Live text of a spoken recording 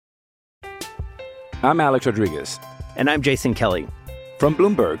I'm Alex Rodriguez. And I'm Jason Kelly. From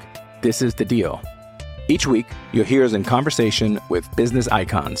Bloomberg, this is The Deal. Each week, you'll hear us in conversation with business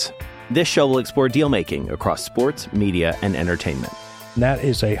icons. This show will explore deal-making across sports, media, and entertainment. That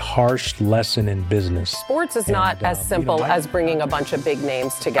is a harsh lesson in business. Sports is not as simple as bringing a bunch of big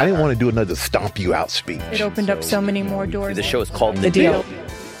names together. I didn't want to do another stomp you out speech. It opened up so many more doors. The show is called The Deal.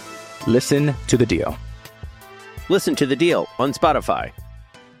 Listen to The Deal. Listen to The Deal on Spotify.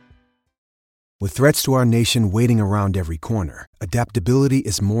 With threats to our nation waiting around every corner, adaptability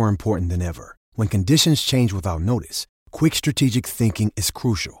is more important than ever. When conditions change without notice, quick strategic thinking is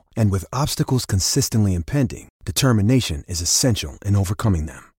crucial. And with obstacles consistently impending, determination is essential in overcoming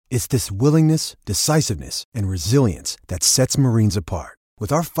them. It's this willingness, decisiveness, and resilience that sets Marines apart.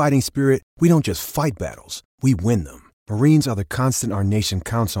 With our fighting spirit, we don't just fight battles, we win them. Marines are the constant our nation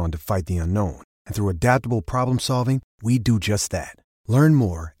counts on to fight the unknown. And through adaptable problem solving, we do just that. Learn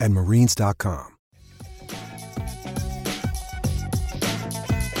more at marines.com.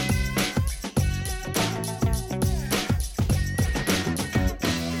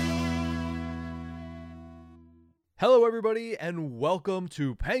 Hello, everybody, and welcome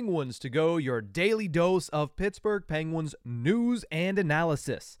to Penguins to Go, your daily dose of Pittsburgh Penguins news and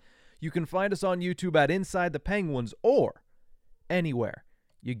analysis. You can find us on YouTube at Inside the Penguins or anywhere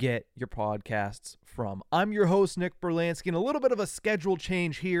you get your podcasts from. I'm your host, Nick Berlansky, and a little bit of a schedule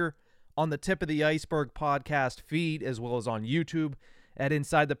change here on the Tip of the Iceberg podcast feed, as well as on YouTube at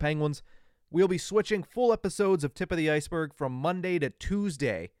Inside the Penguins. We'll be switching full episodes of Tip of the Iceberg from Monday to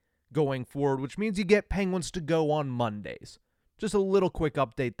Tuesday going forward, which means you get Penguins to Go on Mondays. Just a little quick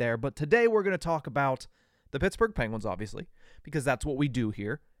update there, but today we're going to talk about the Pittsburgh Penguins, obviously, because that's what we do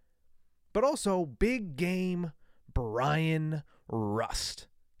here, but also big game Bryan Rust.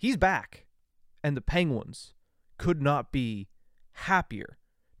 He's back, and the Penguins could not be happier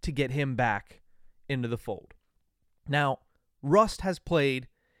to get him back into the fold. Now, Rust has played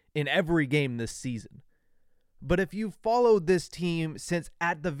in every game this season, but if you've followed this team since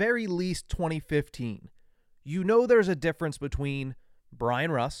at the very least 2015, you know there's a difference between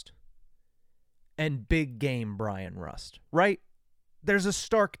Bryan Rust and big game Bryan Rust, right? There's a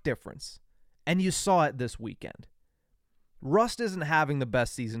stark difference, and you saw it this weekend. Rust isn't having the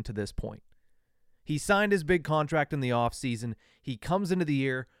best season to this point. He signed his big contract in the offseason. He comes into the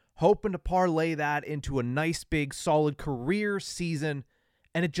year hoping to parlay that into a nice, big, solid career season,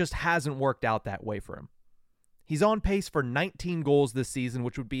 and it just hasn't worked out that way for him. He's on pace for 19 goals this season,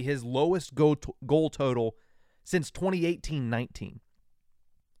 which would be his lowest goal total since 2018-19.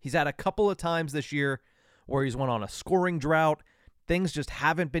 He's had a couple of times this year where he's went on a scoring drought. Things just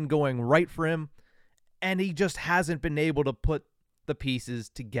haven't been going right for him, and he just hasn't been able to put the pieces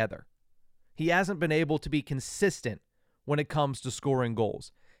together. He hasn't been able to be consistent when it comes to scoring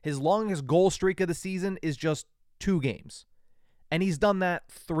goals. His longest goal streak of the season is just 2 games, and he's done that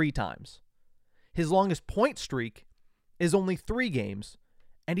 3 times. His longest point streak is only 3 games,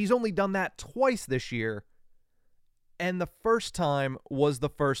 and he's only done that twice this year, and the first time was the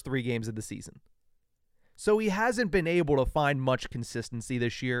first 3 games of the season. So he hasn't been able to find much consistency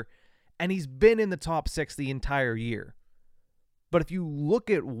this year, and he's been in the top 6 the entire year. But if you look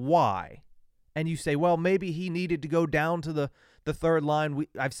at why, and you say, well, maybe he needed to go down to the third line,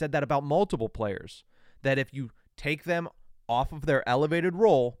 I've said that about multiple players, that if you take them off of their elevated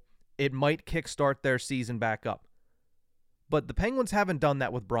role, it might kickstart their season back up. But the Penguins haven't done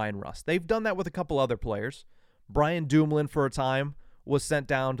that with Bryan Rust. They've done that with a couple other players. Brian Dumoulin, for a time, was sent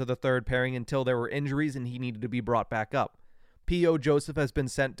down to the third pairing until there were injuries and he needed to be brought back up. P.O. Joseph has been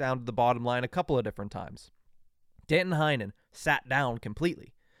sent down to the bottom line a couple of different times. Danton Heinen sat down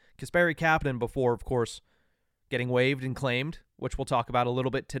completely. Kasperi Kapanen, before, of course, getting waived and claimed, which we'll talk about a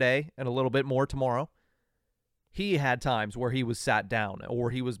little bit today and a little bit more tomorrow. He had times where he was sat down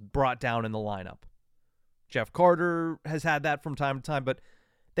or he was brought down in the lineup. Jeff Carter has had that from time to time, but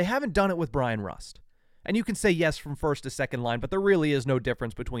they haven't done it with Bryan Rust. And you can say yes from first to second line, but there really is no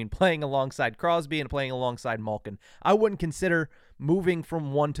difference between playing alongside Crosby and playing alongside Malkin. I wouldn't consider moving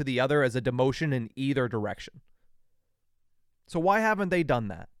from one to the other as a demotion in either direction. So why haven't they done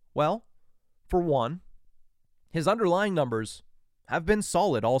that? Well, for one, his underlying numbers have been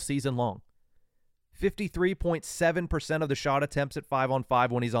solid all season long. 53.7% of the shot attempts at 5-on-5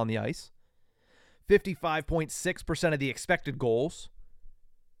 when he's on the ice. 55.6% of the expected goals.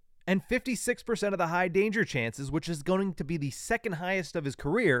 And 56% of the high danger chances, which is going to be the second highest of his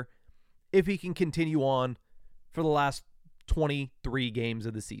career if he can continue on for the last 23 games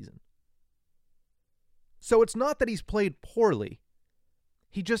of the season. So it's not that he's played poorly.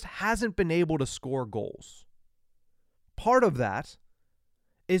 He just hasn't been able to score goals. Part of that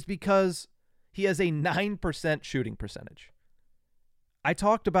is because he has a 9% shooting percentage. I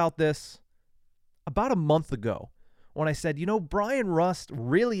talked about this about a month ago when I said, Bryan Rust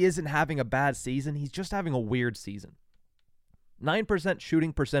really isn't having a bad season. He's just having a weird season. 9%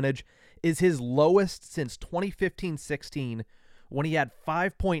 shooting percentage is his lowest since 2015-16 when he had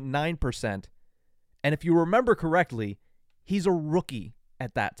 5.9%. And if you remember correctly, he's a rookie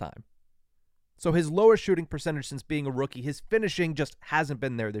at that time. So his lowest shooting percentage since being a rookie, his finishing just hasn't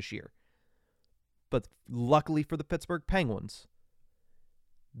been there this year. But luckily for the Pittsburgh Penguins,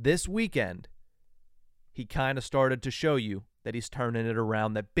 this weekend, he kind of started to show you that he's turning it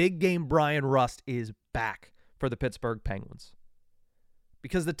around, that big game Bryan Rust is back for the Pittsburgh Penguins.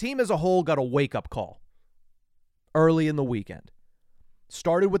 Because the team as a whole got a wake-up call early in the weekend.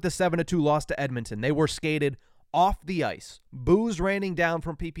 Started with the 7-2 loss to Edmonton. They were skated off the ice. Boos raining down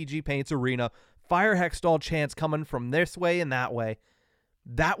from PPG Paints Arena. Fire Hextall chants coming from this way and that way.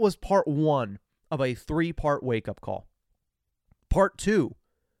 That was part one of a 3-part wake-up call. Part two,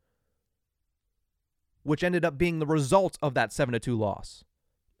 which ended up being the result of that 7-2 loss.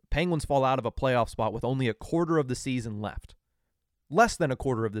 Penguins fall out of a playoff spot with only a quarter of the season left. Less than a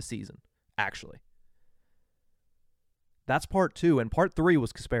quarter of the season, actually. That's part two, and part three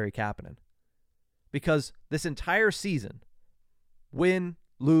was Kasperi Kapanen. Because this entire season, win,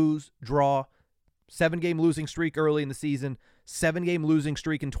 lose, draw, 7-game losing streak early in the season, 7-game losing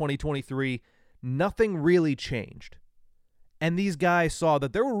streak in 2023, nothing really changed. And these guys saw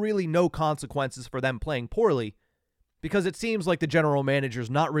that there were really no consequences for them playing poorly because it seems like the general manager's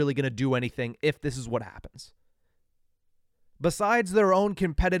not really going to do anything if this is what happens. Besides their own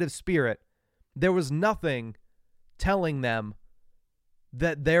competitive spirit, there was nothing telling them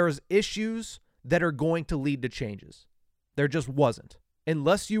that there's issues that are going to lead to changes. There just wasn't.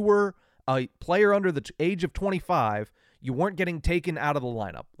 Unless you were a player under the age of 25, you weren't getting taken out of the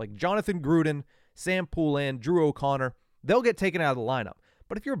lineup. Like Jonathan Gruden, Sam Poulin, Drew O'Connor, they'll get taken out of the lineup.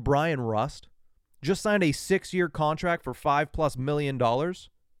 But if you're Bryan Rust, just signed a 6-year contract for $5+ million,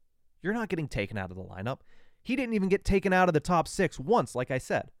 you're not getting taken out of the lineup. He didn't even get taken out of the top 6 once, like I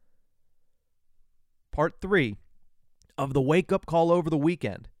said. Part 3 of the wake-up call over the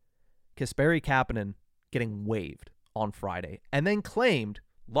weekend, Kasperi Kapanen getting waived on Friday and then claimed,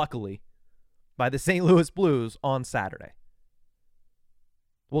 luckily, by the St. Louis Blues on Saturday.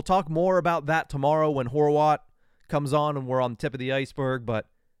 We'll talk more about that tomorrow when Horwat comes on and we're on the tip of the iceberg, but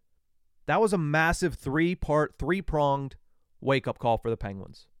that was a massive 3-pronged wake-up call for the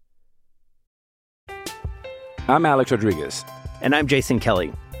Penguins. I'm Alex Rodriguez. And I'm Jason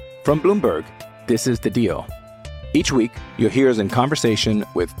Kelly. From Bloomberg, this is The Deal. Each week, you'll hear us in conversation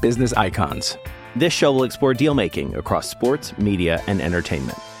with business icons. This show will explore deal-making across sports, media, and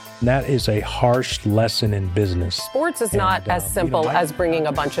entertainment. That is a harsh lesson in business. Sports is not as simple as bringing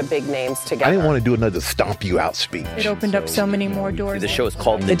a bunch of big names together. I didn't want to do another stomp you out speech. It opened up so many more doors. The show is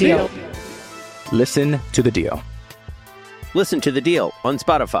called The Deal. Listen to The Deal. Listen to The Deal on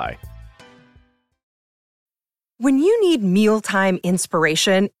Spotify. When you need mealtime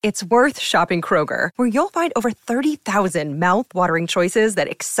inspiration, it's worth shopping Kroger, where you'll find over 30,000 mouth-watering choices that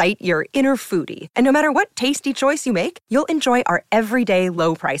excite your inner foodie. And no matter what tasty choice you make, you'll enjoy our everyday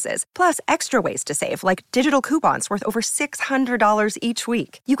low prices, plus extra ways to save, like digital coupons worth over $600 each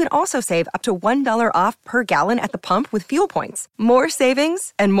week. You can also save up to $1 off per gallon at the pump with fuel points. More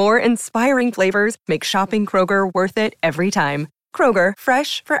savings and more inspiring flavors make shopping Kroger worth it every time. Kroger,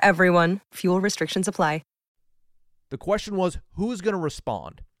 fresh for everyone. Fuel restrictions apply. The question was, who's going to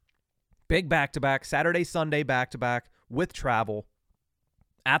respond? Big back-to-back, Saturday, Sunday back-to-back with travel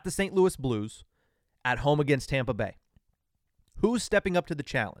at the St. Louis Blues, at home against Tampa Bay. Who's stepping up to the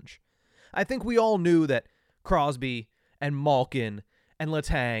challenge? I think we all knew that Crosby and Malkin and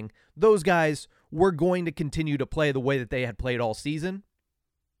Letang, those guys were going to continue to play the way that they had played all season,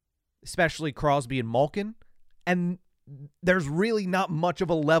 especially Crosby and Malkin, and there's really not much of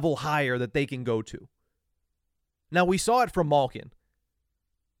a level higher that they can go to. Now, we saw it from Malkin.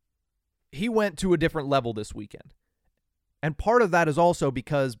 He went to a different level this weekend. And part of that is also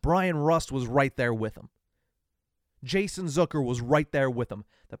because Bryan Rust was right there with him. Jason Zucker was right there with him.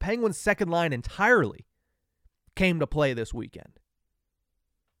 The Penguins' second line entirely came to play this weekend.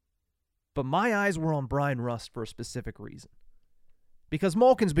 But my eyes were on Bryan Rust for a specific reason. Because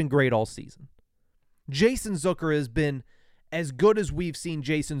Malkin's been great all season. Jason Zucker has been as good as we've seen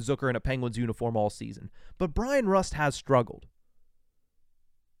Jason Zucker in a Penguins uniform all season. But Bryan Rust has struggled.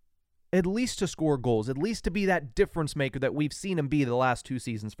 At least to score goals, at least to be that difference maker that we've seen him be the last 2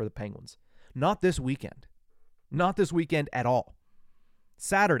 seasons for the Penguins. Not this weekend. Not this weekend at all.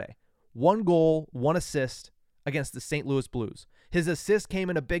 Saturday, 1 goal, 1 assist against the St. Louis Blues. His assist came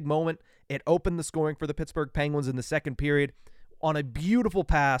in a big moment. It opened the scoring for the Pittsburgh Penguins in the second period on a beautiful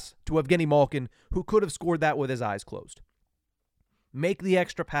pass to Evgeny Malkin, who could have scored that with his eyes closed. Make the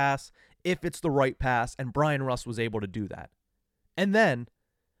extra pass if it's the right pass, and Bryan Rust was able to do that. And then,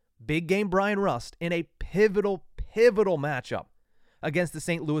 big game Bryan Rust in a pivotal matchup against the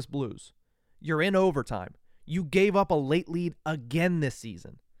St. Louis Blues. You're in overtime. You gave up a late lead again this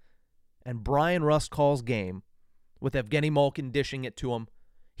season. And Bryan Rust calls game with Evgeny Malkin dishing it to him.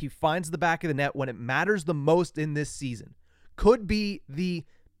 He finds the back of the net when it matters the most in this season. Could be the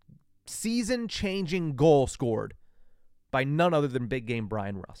season-changing goal scored by none other than big game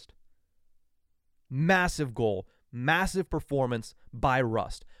Bryan Rust. Massive goal, massive performance by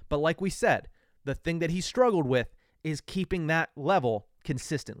Rust. But like we said, the thing that he struggled with is keeping that level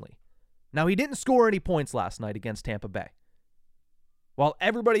consistently. Now, he didn't score any points last night against Tampa Bay. While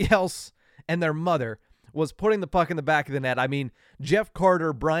everybody else and their mother was putting the puck in the back of the net. I mean, Jeff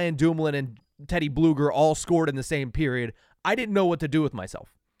Carter, Brian Dumoulin, and Teddy Bluger all scored in the same period. I didn't know what to do with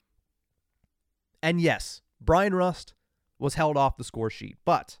myself. And yes, Bryan Rust was held off the score sheet,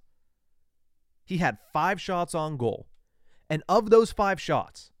 but he had 5 shots on goal. And of those 5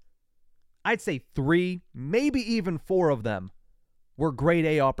 shots, I'd say 3, maybe even 4 of them were grade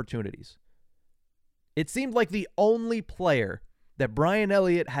A opportunities. It seemed like the only player that Brian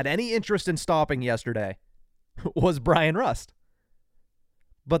Elliott had any interest in stopping yesterday was Bryan Rust.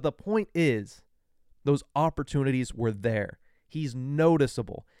 But the point is, those opportunities were there. He's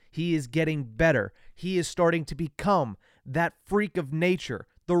noticeable. He is getting better. He is starting to become that freak of nature.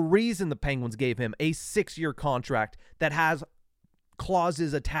 The reason the Penguins gave him a 6-year contract that has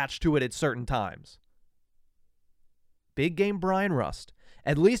clauses attached to it at certain times. Big game Bryan Rust,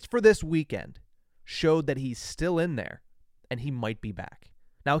 at least for this weekend, showed that he's still in there and he might be back.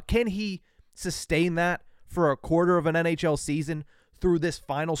 Now, can he sustain that for a quarter of an NHL season through this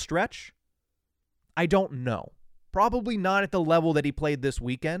final stretch? I don't know. Probably not at the level that he played this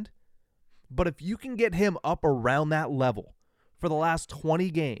weekend. But if you can get him up around that level for the last 20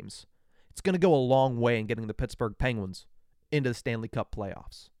 games, it's going to go a long way in getting the Pittsburgh Penguins into the Stanley Cup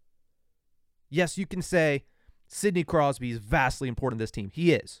playoffs. Yes, you can say Sidney Crosby is vastly important to this team.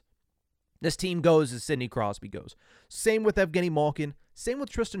 He is. This team goes as Sidney Crosby goes. Same with Evgeny Malkin. Same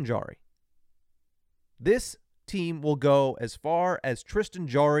with Tristan Jarry. This team will go as far as Tristan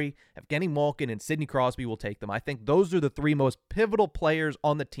Jarry, Evgeny Malkin, and Sidney Crosby will take them. I think those are the 3 most pivotal players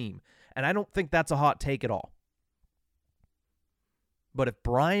on the team, and I don't think that's a hot take at all. But if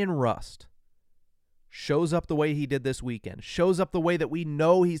Bryan Rust shows up the way he did this weekend, shows up the way that we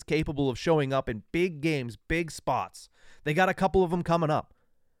know he's capable of showing up in big games, big spots, they got a couple of them coming up.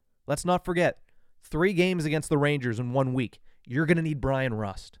 Let's not forget, 3 games against the Rangers in 1 week. You're going to need Bryan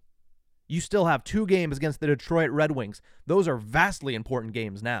Rust. You still have 2 games against the Detroit Red Wings. Those are vastly important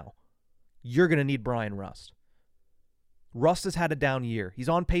games now. You're going to need Bryan Rust. Rust has had a down year. He's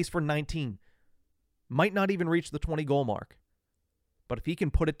on pace for 19. Might not even reach the 20-goal mark. But if he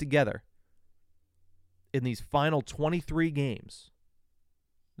can put it together in these final 23 games,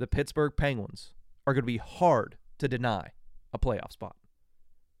 the Pittsburgh Penguins are going to be hard to deny a playoff spot.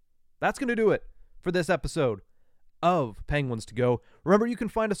 That's going to do it for this episode of Penguins to Go. Remember, you can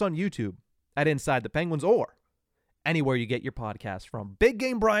find us on YouTube at Inside the Penguins or anywhere you get your podcast from. Big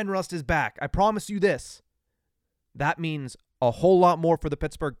game Bryan Rust is back. I promise you this. That means a whole lot more for the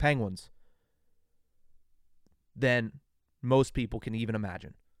Pittsburgh Penguins than most people can even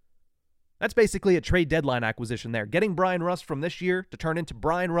imagine. That's basically a trade deadline acquisition there. Getting Bryan Rust from this year to turn into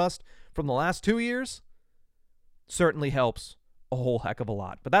Bryan Rust from the last 2 years certainly helps a whole heck of a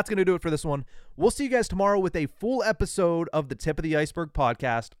lot. But that's going to do it for this one. We'll see you guys tomorrow with a full episode of the Tip of the Iceberg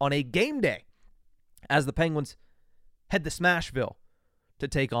podcast on a game day as the Penguins head to Smashville to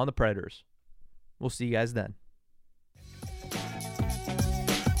take on the Predators. We'll see you guys then.